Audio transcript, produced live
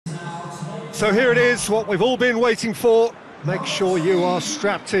So here it is, what we've all been waiting for. Make sure you are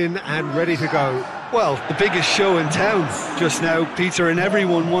strapped in and ready to go. Well, the biggest show in town just now, Peter, and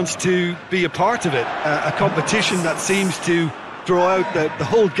everyone wants to be a part of it. A competition that seems to draw out the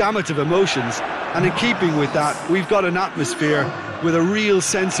whole gamut of emotions. And in keeping with that, we've got an atmosphere with a real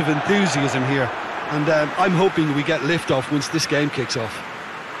sense of enthusiasm here. And I'm hoping we get lift-off once this game kicks off.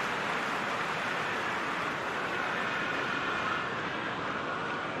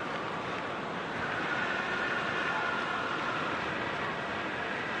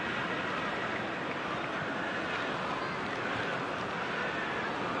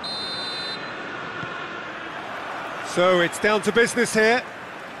 So it's down to business here.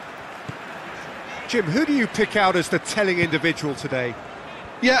 Jim, who do you pick out as the telling individual today?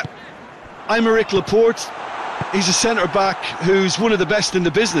 Yeah, I'm Eric Laporte. He's a centre-back who's one of the best in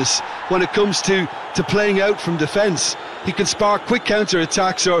the business when it comes to playing out from defence. He can spark quick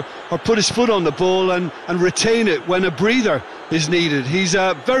counter-attacks or put his foot on the ball and retain it when a breather is needed. He's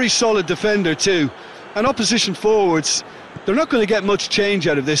a very solid defender too. And opposition forwards, they're not going to get much change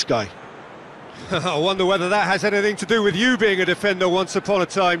out of this guy. I wonder whether that has anything to do with you being a defender once upon a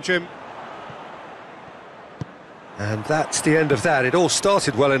time, Jim. And that's the end of that. It all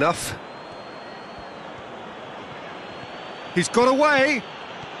started well enough. He's got away.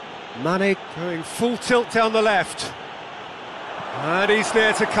 Mane going full tilt down the left. And he's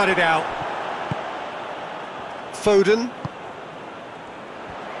there to cut it out. Foden.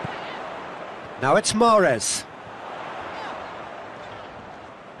 Now it's Mahrez.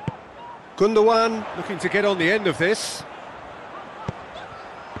 Gundogan looking to get on the end of this.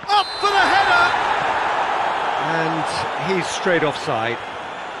 Up for the header! And he's straight offside.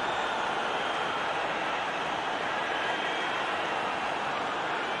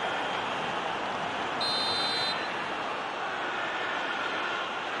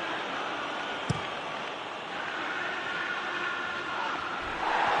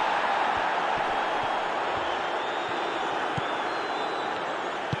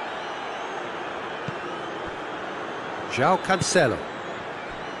 João Cancelo.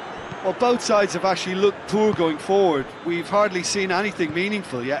 Well, both sides have actually looked poor going forward. We've hardly seen anything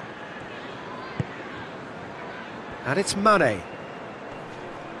meaningful yet. And it's Mane.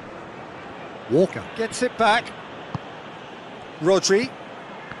 Walker gets it back. Rodri.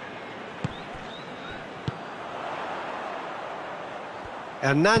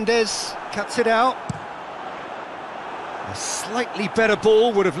 Hernandez cuts it out. A slightly better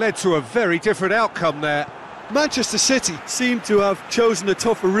ball would have led to a very different outcome there. Manchester City seem to have chosen a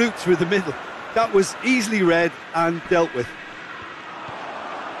tougher route through the middle. That was easily read and dealt with.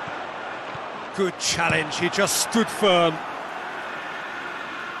 Good challenge, he just stood firm.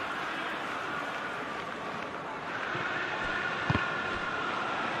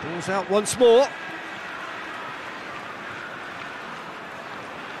 Ball's out once more.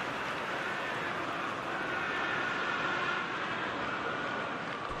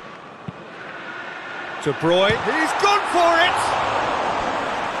 De Bruyne, he's gone for it!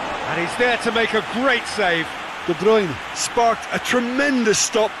 And he's there to make a great save. De Bruyne sparked a tremendous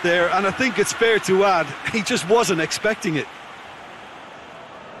stop there, and I think it's fair to add, he just wasn't expecting it.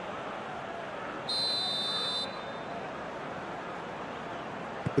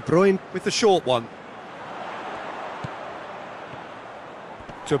 De Bruyne with the short one.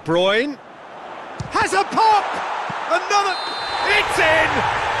 De Bruyne has a pop! Another... It's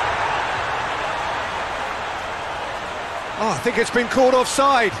in! Oh, I think it's been called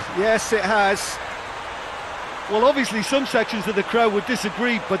offside. Yes, it has. Well, obviously some sections of the crowd would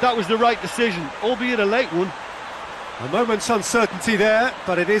disagree, but that was the right decision, albeit a late one. A moment's uncertainty there,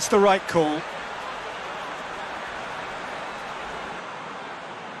 but it is the right call.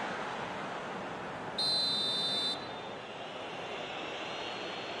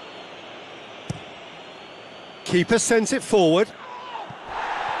 Keeper sends it forward.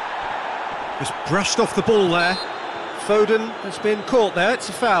 Just brushed off the ball there. Foden has been caught there, it's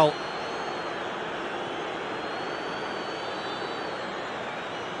a foul.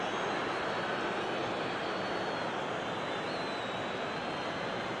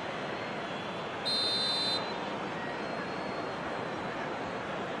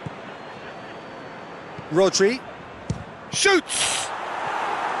 Rodri shoots!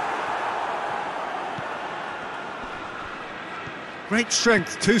 Great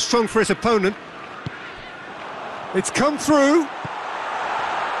strength, too strong for his opponent. It's come through.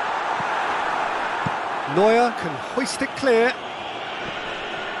 Neuer can hoist it clear.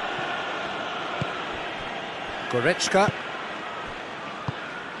 Goretzka.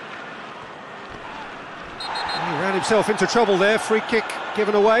 He ran himself into trouble there, free kick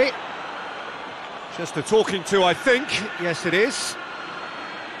given away. Just a talking to, I think. Yes, it is.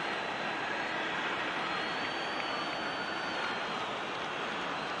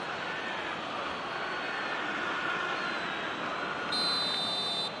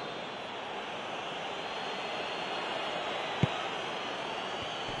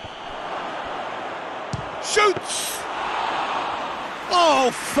 Shoots!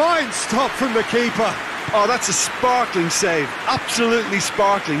 Oh, fine stop from the keeper. Oh, that's a sparkling save. Absolutely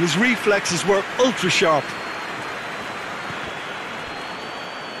sparkling. His reflexes were ultra sharp.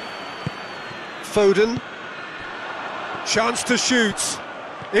 Foden. Chance to shoot.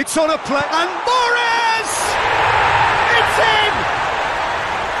 It's on a play. And Morris! It's in!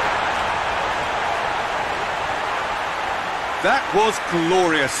 That was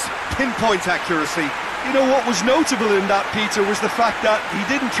glorious. Pinpoint accuracy. You know what was notable in that, Peter, was the fact that he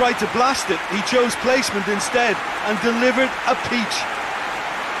didn't try to blast it. He chose placement instead and delivered a peach.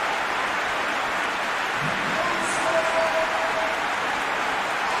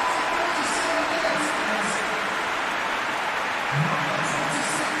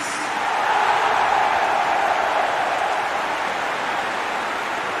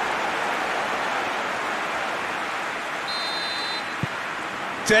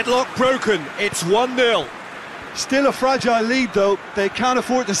 Deadlock broken, it's 1-0. Still a fragile lead though, they can't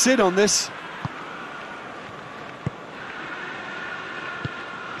afford to sit on this.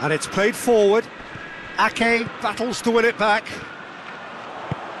 And it's played forward. Ake battles to win it back.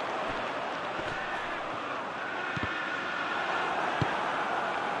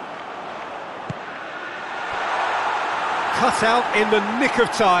 Cut out in the nick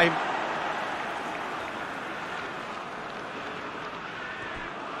of time.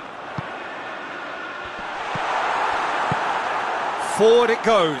 Forward it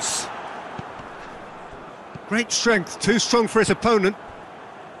goes. Great strength, too strong for his opponent.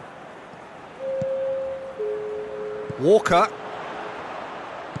 Walker.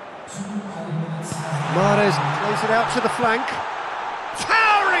 Mahrez plays it out to the flank.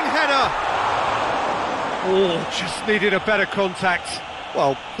 Towering header! Oh, just needed a better contact.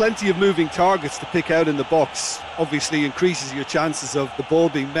 Well, plenty of moving targets to pick out in the box. Obviously increases your chances of the ball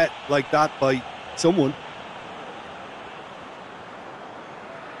being met like that by someone.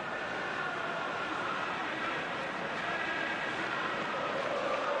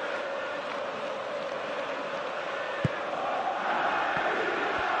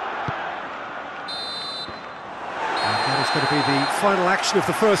 Going to be the final action of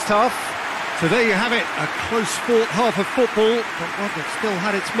the first half. So there you have it, a close-fought half of football, but one that still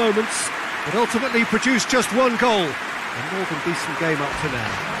had its moments, but ultimately produced just one goal. A more than decent game up to now.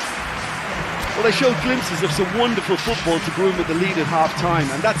 Well, they showed glimpses of some wonderful football to groom with the lead at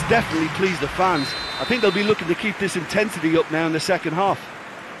half-time, and that's definitely pleased the fans. I think they'll be looking to keep this intensity up now in the second half.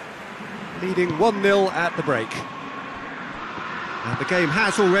 Leading 1-0 at the break. And the game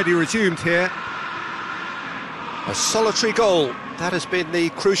has already resumed here. A solitary goal, that has been the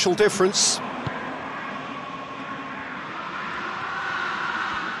crucial difference.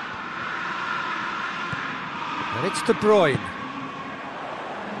 And it's De Bruyne.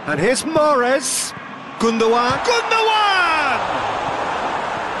 And here's Mahrez. Gundogan. Gundogan!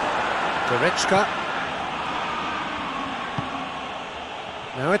 Goretzka.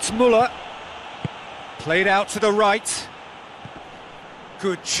 Now it's Muller. Played out to the right.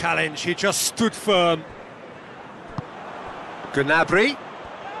 Good challenge, he just stood firm. Gnabry.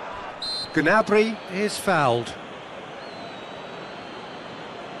 Gnabry is fouled.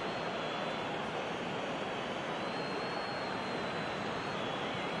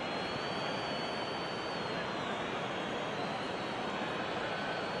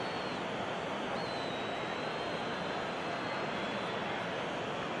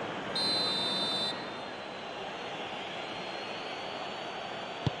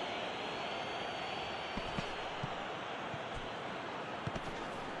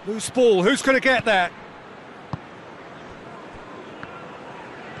 Loose ball, who's going to get that?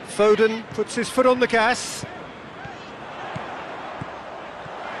 Foden puts his foot on the gas.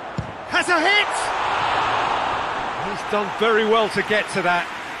 Has a hit! He's done very well to get to that.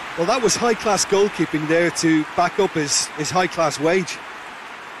 Well, that was high-class goalkeeping there to back up his high-class wage.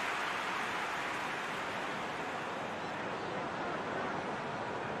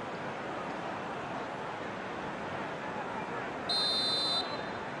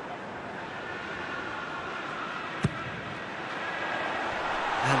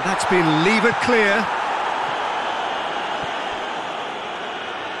 And that's been levered clear.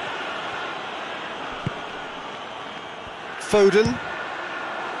 Foden.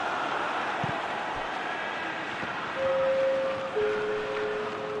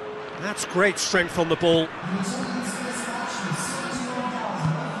 That's great strength on the ball.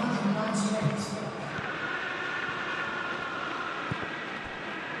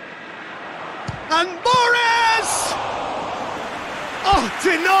 And Morris! Oh,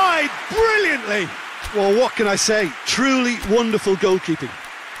 denied brilliantly. Well, what can I say? Truly wonderful goalkeeping.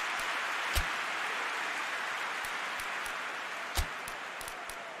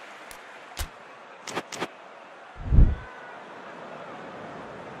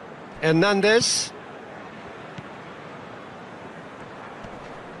 Hernandez.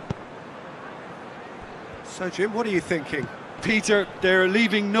 So, Jim, what are you thinking? Peter, they're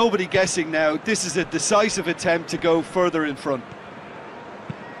leaving nobody guessing now. This is a decisive attempt to go further in front.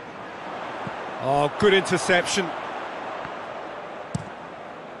 Oh, good interception.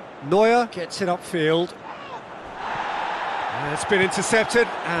 Neuer gets it upfield. It's been intercepted,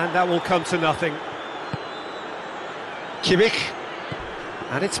 and that will come to nothing. Kimmich.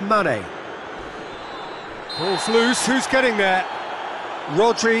 And it's Mane. Ball's loose, who's getting there?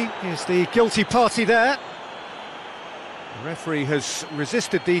 Rodri is the guilty party there. The referee has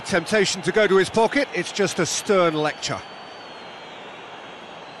resisted the temptation to go to his pocket. It's just a stern lecture.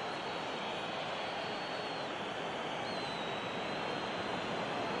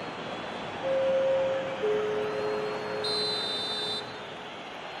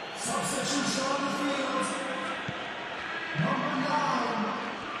 Substitution on the field. Number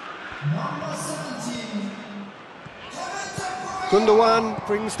 9. Number 17. Gundogan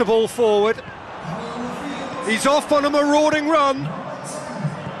brings the ball forward. He's off on a marauding run.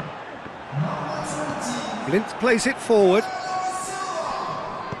 Blind plays it forward.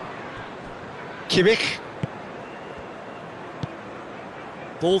 Kimmich.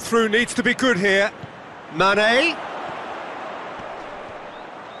 Ball through needs to be good here. Mane.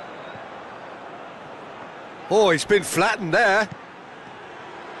 Oh, he's been flattened there.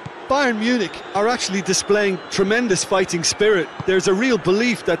 Bayern Munich are actually displaying tremendous fighting spirit. There's a real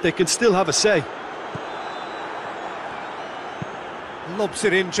belief that they can still have a say. Lobs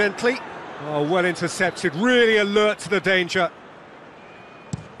it in gently. Oh, well intercepted, really alert to the danger.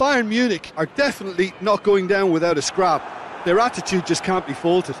 Bayern Munich are definitely not going down without a scrap. Their attitude just can't be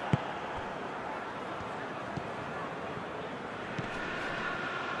faulted.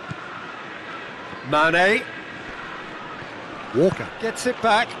 Mane. Walker gets it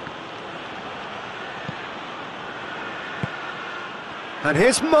back. And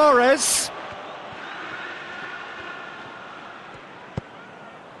here's Morris.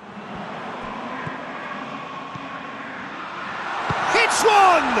 Hits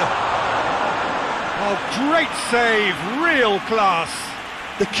one! Oh, great save, real class.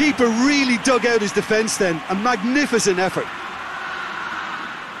 The keeper really dug out his defence then, a magnificent effort.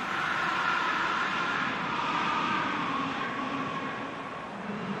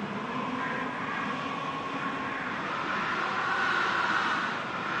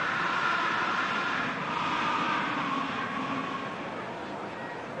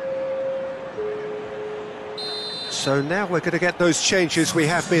 So now we're going to get those changes we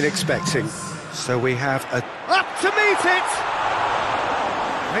have been expecting. So we have a... Up to meet it!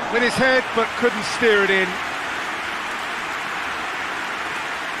 Went with his head, but couldn't steer it in.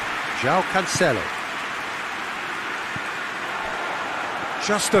 João Cancelo.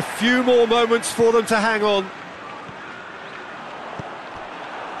 Just a few more moments for them to hang on.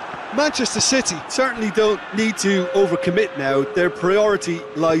 Manchester City certainly don't need to overcommit now. Their priority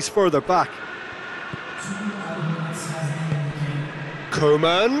lies further back.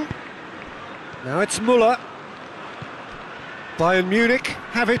 Coman. Now it's Müller. Bayern Munich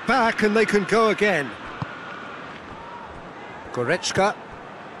have it back and they can go again. Goretzka.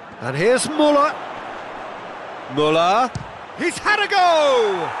 And here's Müller. Müller. He's had a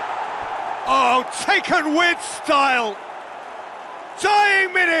go! Oh, taken with style.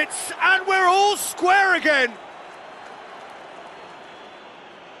 Dying minutes and we're all square again.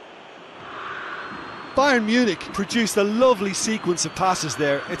 Bayern Munich produced a lovely sequence of passes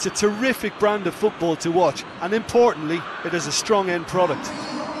there. It's a terrific brand of football to watch, and importantly, it is a strong end product.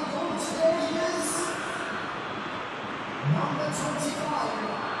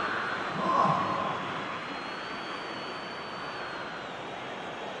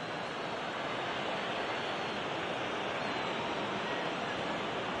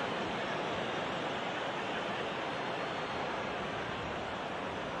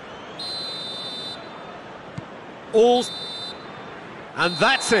 All, and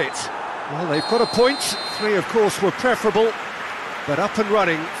that's it. Well, they've got a point. 3, of course, were preferable, but up and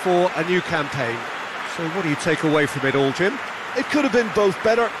running for a new campaign. So what do you take away from it all, Jim? It could have been both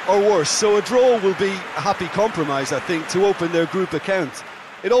better or worse, so a draw will be a happy compromise, I think, to open their group account.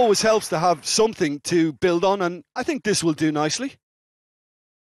 It always helps to have something to build on, and I think this will do nicely.